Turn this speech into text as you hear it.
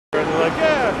And they're like,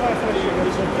 yeah.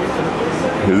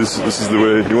 Yeah, this is the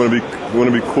way. You want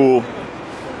to be cool.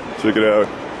 Check it out.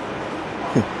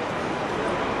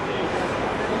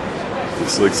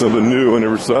 It's like something new I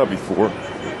never saw before.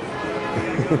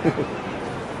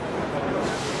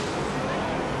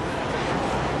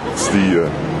 It's the.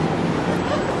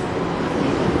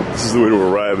 This is the way to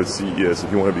arrive at CES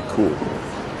if you want to be cool.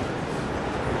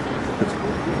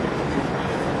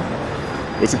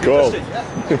 What's it called?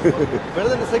 Better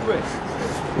than the Segway.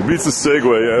 It beats the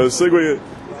Segway. Yeah, the Segway.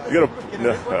 You gotta.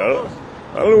 No,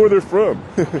 I don't know where they're from.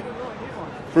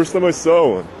 First time I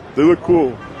saw one. They look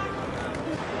cool.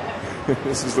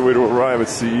 This is the way to arrive at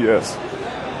CES.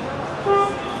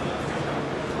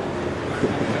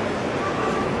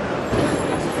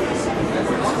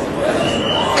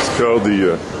 It's called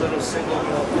the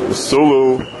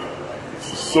solo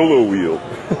wheel.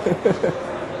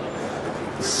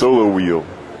 The solo wheel.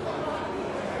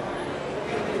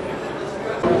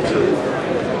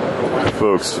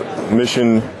 Folks,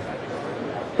 mission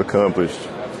accomplished.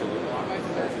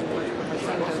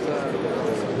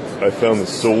 I found the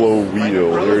solo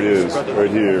wheel. There it is, right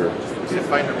here.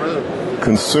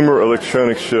 Consumer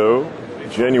Electronics Show,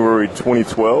 January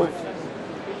 2012.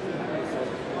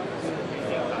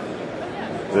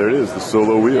 There it is, the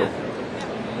solo wheel.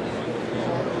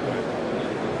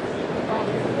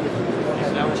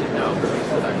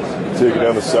 Take it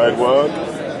down the sidewalk,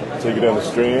 take it down the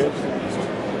Strand,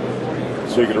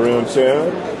 take it around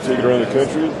town, take it around the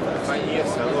country.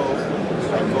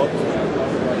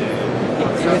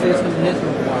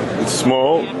 It's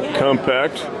small,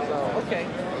 compact,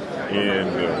 and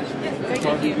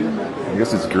I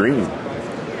guess it's green.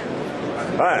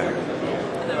 Hi.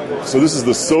 So this is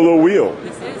the solo wheel.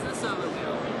 This is the solo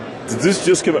wheel. Did this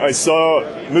just come? I saw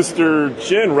Mr.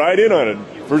 Chen ride in on it.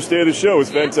 First day of the show. It's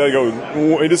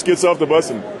fantastic. He just gets off the bus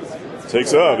and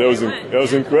takes off. That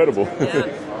was incredible.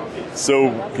 Yeah. So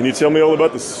can you tell me all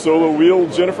about the solo wheel,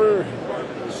 Jennifer?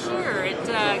 Sure. It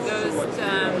goes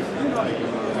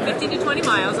 15 to 20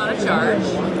 miles on a charge.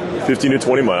 15 to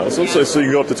 20 miles. So, Yeah. so you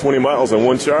can go up to 20 miles on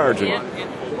one charge. Yeah.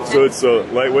 So it's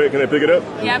lightweight. Can I pick it up?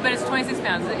 Yeah, but it's 26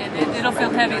 pounds. It'll feel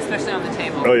heavy, especially on the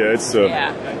table. Oh yeah, it's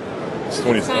Yeah. It's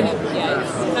 20. It's hard to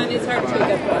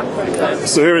pick up.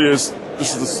 So here it is.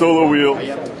 This is the solo wheel.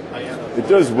 It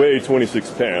does weigh 26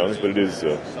 pounds, but it is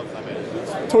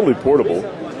totally portable.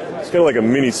 It's kind of like a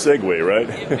mini Segway, right?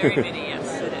 Very mini,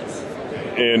 yes, it is.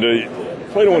 And you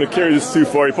probably don't want to carry this too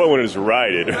far. You probably want to just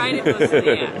ride it. Ride it mostly,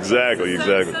 yeah. Exactly.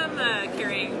 Some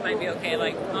carrying might be okay,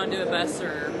 like onto a bus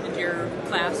or into your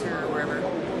class or wherever.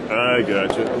 I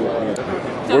gotcha.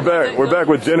 We're back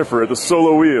with Jennifer at the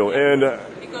solo wheel, and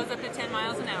it goes up to 10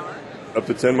 miles an hour. up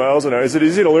to 10 miles an hour. Is it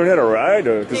easy to learn how to ride?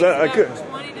 Because I could.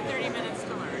 20 to 30 minutes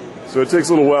to learn. So it takes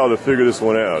a little while to figure this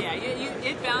one out. Yeah,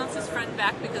 it balances front and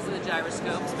back because of the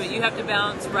gyroscopes, but you have to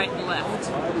balance right and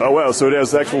left. Oh wow! So it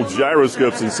has actual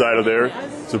gyroscopes inside of there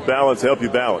to help you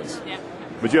balance. Yeah.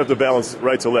 But you have to balance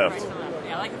right to left. Right to left.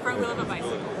 Yeah, like the front wheel of a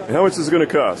bicycle. And how much is it going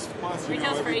to cost?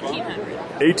 Retails for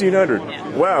 $1,800 $1,800. Yeah.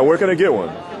 Wow! Where can I get one?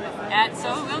 at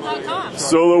solowheel.com.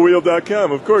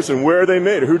 Solowheel.com, of course. And where are they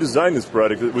made? Who designed this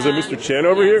product? Was it Mr. Chen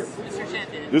over yes, here? Mr. Chen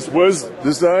did. This was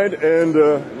designed and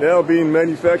now being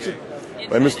manufactured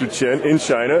by Mr. Chen in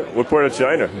China. What part of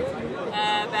China?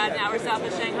 About an hour south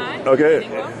of Shanghai. Okay,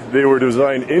 they were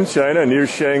designed in China near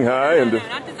Shanghai, No, and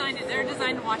not designed. They're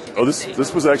designed in Washington State.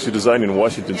 this was actually designed in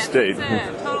Washington Yeah, State. It's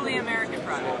a totally American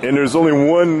product. And there's only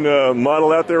one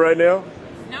model out there right now.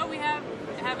 No, we have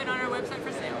it on our website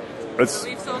for sale. That's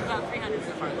We've sold about 300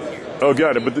 so far this year. oh,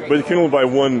 got it. But you can only buy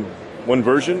one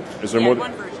version. Is there Yeah, more?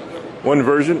 one version. One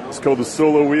version. It's called the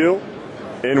Solo Wheel.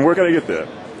 And where can I get that?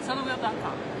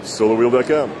 Solowheel.com.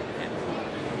 Solowheel.com.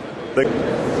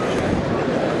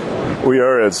 We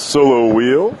are at Solo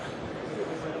Wheel.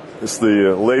 It's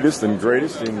the latest and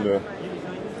greatest in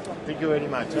Thank you very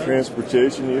much.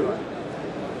 transportation here.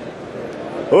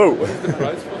 Hello. What's the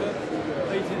price for that?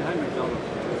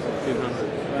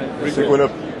 $1,800. Pick one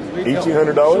up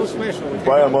 $1,800.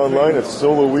 Buy them online at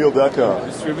solowheel.com.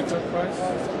 Distributor price?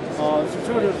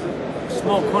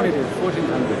 Small quantity,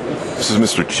 1,400. This is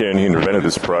Mr. Chen. He invented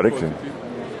this product. And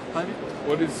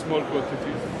What is small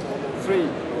quantity? Three.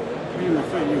 You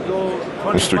go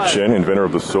Mr. 25. Chen, inventor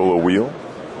of the Solo Wheel.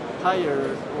 Higher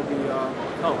will be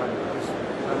 1,200.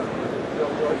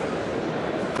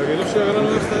 Can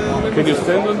you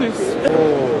stand on this?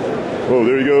 Oh,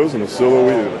 there he goes on the Solo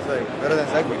Wheel. It's like better than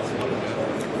Segways.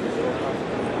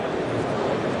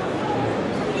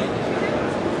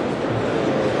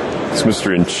 It's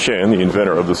Mr. Chen, the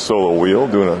inventor of the Solo Wheel,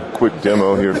 doing a quick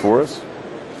demo here for us.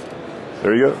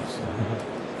 There he goes.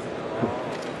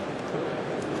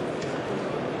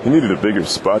 He needed a bigger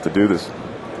spot to do this.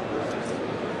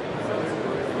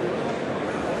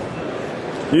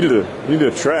 He needed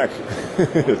a track,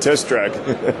 a test track.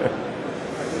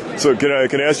 So can I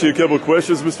ask you a couple of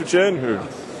questions, Mr. Chen? Or,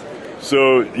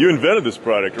 so you invented this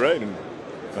product, right? And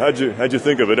how'd you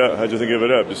think of it up? How'd you think of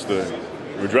it up? Just you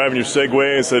were driving your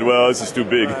Segway and said, "Well, this is too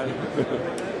big."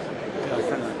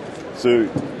 So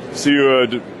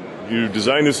you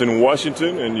designed this in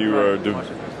Washington, and you are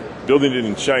building it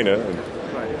in China,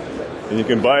 and you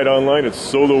can buy it online at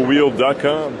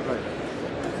solowheel.com.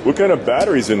 What kind of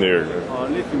batteries in there?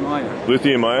 Lithium ion.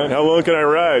 Lithium ion. How long can I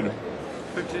ride?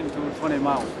 15 to 20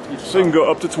 miles. So you can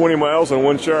go up to 20 miles on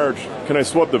one charge. Can I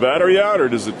swap the battery out, or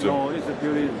does it? No, it's a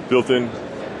built-in. Built-in.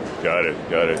 Got it.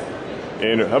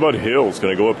 And how about hills? Can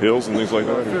I go up hills and things like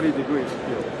that? 30 degrees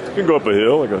hill. You can go up a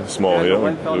hill, like a small hill.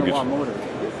 1,000 watt motor.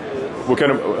 What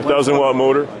kind of 1,000 watt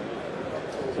motor?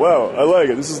 Wow, I like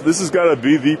it. This has got to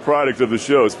be the product of the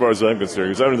show, as far as I'm concerned,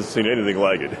 because I haven't seen anything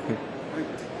like it.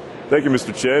 Thank you,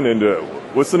 Mr. Chen. And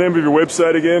what's the name of your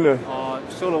website again?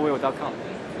 Solowheel.com.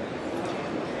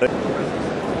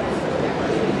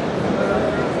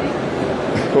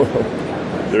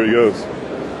 There he goes.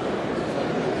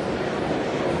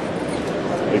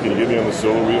 Hey, can you get me on the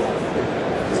solo wheel?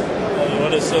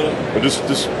 What is solo?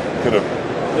 Just kind of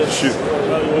shoot.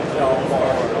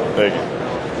 Thank you.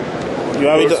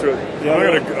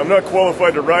 I'm not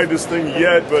qualified to ride this thing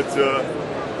yet, but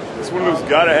it's one of those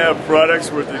gotta-have products.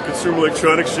 We're at the Consumer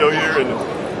Electronics Show here in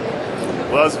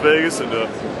Las Vegas, and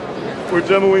we're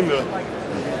demoing the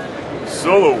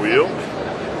Solo Wheel.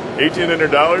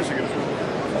 $1,800. You can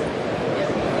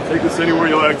take this anywhere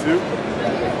you like to.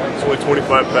 It's only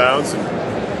 25 pounds and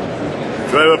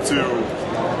drive up to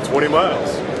 20 miles.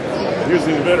 And here's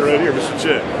the inventor right here, Mr.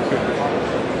 Chen.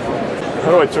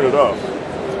 How do I turn it off?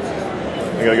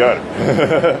 I think I got it.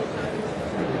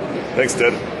 Thanks,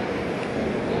 Ted.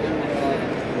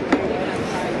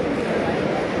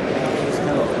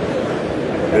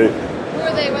 Hey. Who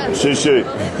are they with? Shay.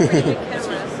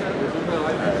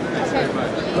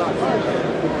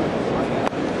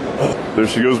 There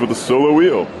she goes with the solo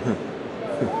wheel.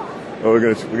 Oh, we're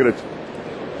gonna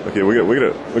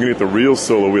get the real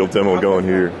solo wheel demo going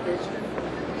here.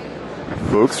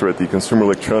 Folks, we're at the Consumer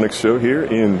Electronics Show here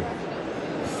in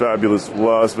fabulous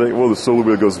Las Vegas. Well, the solo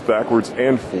wheel goes backwards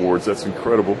and forwards. That's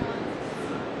incredible.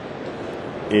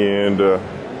 And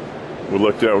we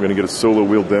lucked out. We're gonna get a solo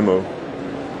wheel demo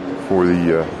for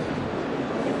these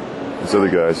other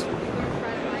guys.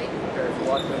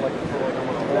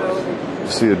 You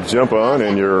see it jump on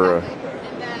and you're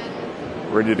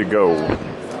ready to go.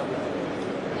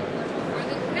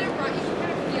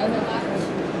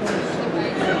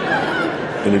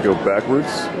 And you go backwards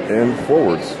and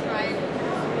forwards.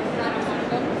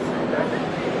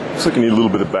 Looks like you need a little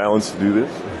bit of balance to do this.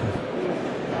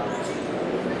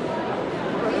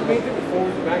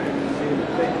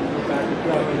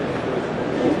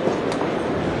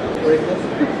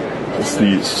 It's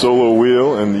the solo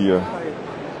wheel and the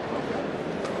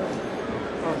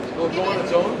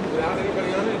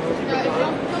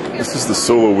this is the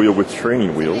solo wheel with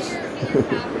training wheels.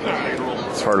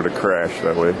 It's harder to crash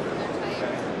that way.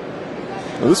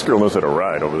 Now, this girl knows how to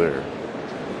ride over there.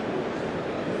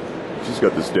 She's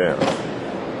got this down.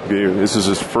 Okay, this is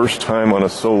his first time on a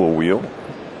solo wheel.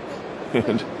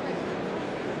 And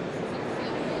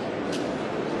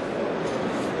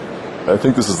I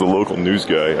think this is the local news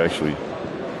guy, actually.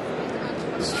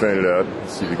 Just trying it out.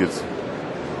 Let's see if it gets...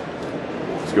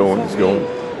 It's going. It's got a little...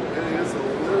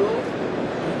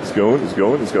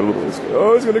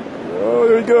 Oh,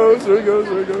 there he goes.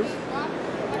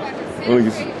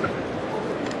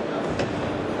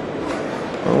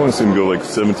 I want to see him go like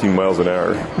 17 miles an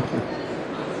hour.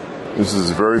 This is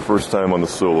his very first time on the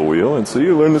solo wheel, and so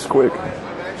you learn this quick.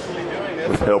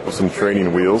 With help of some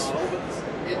training wheels.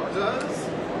 It does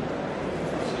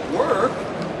work.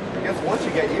 I guess once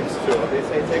you get used to it, they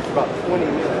say it takes about 20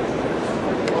 minutes.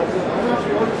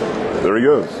 There he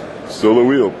goes. Solo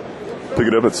wheel. Pick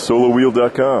it up at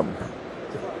solowheel.com.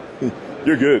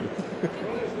 You're good.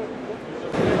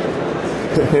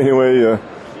 Anyway,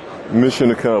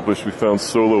 mission accomplished. We found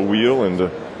solo wheel, and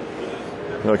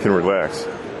now I can relax.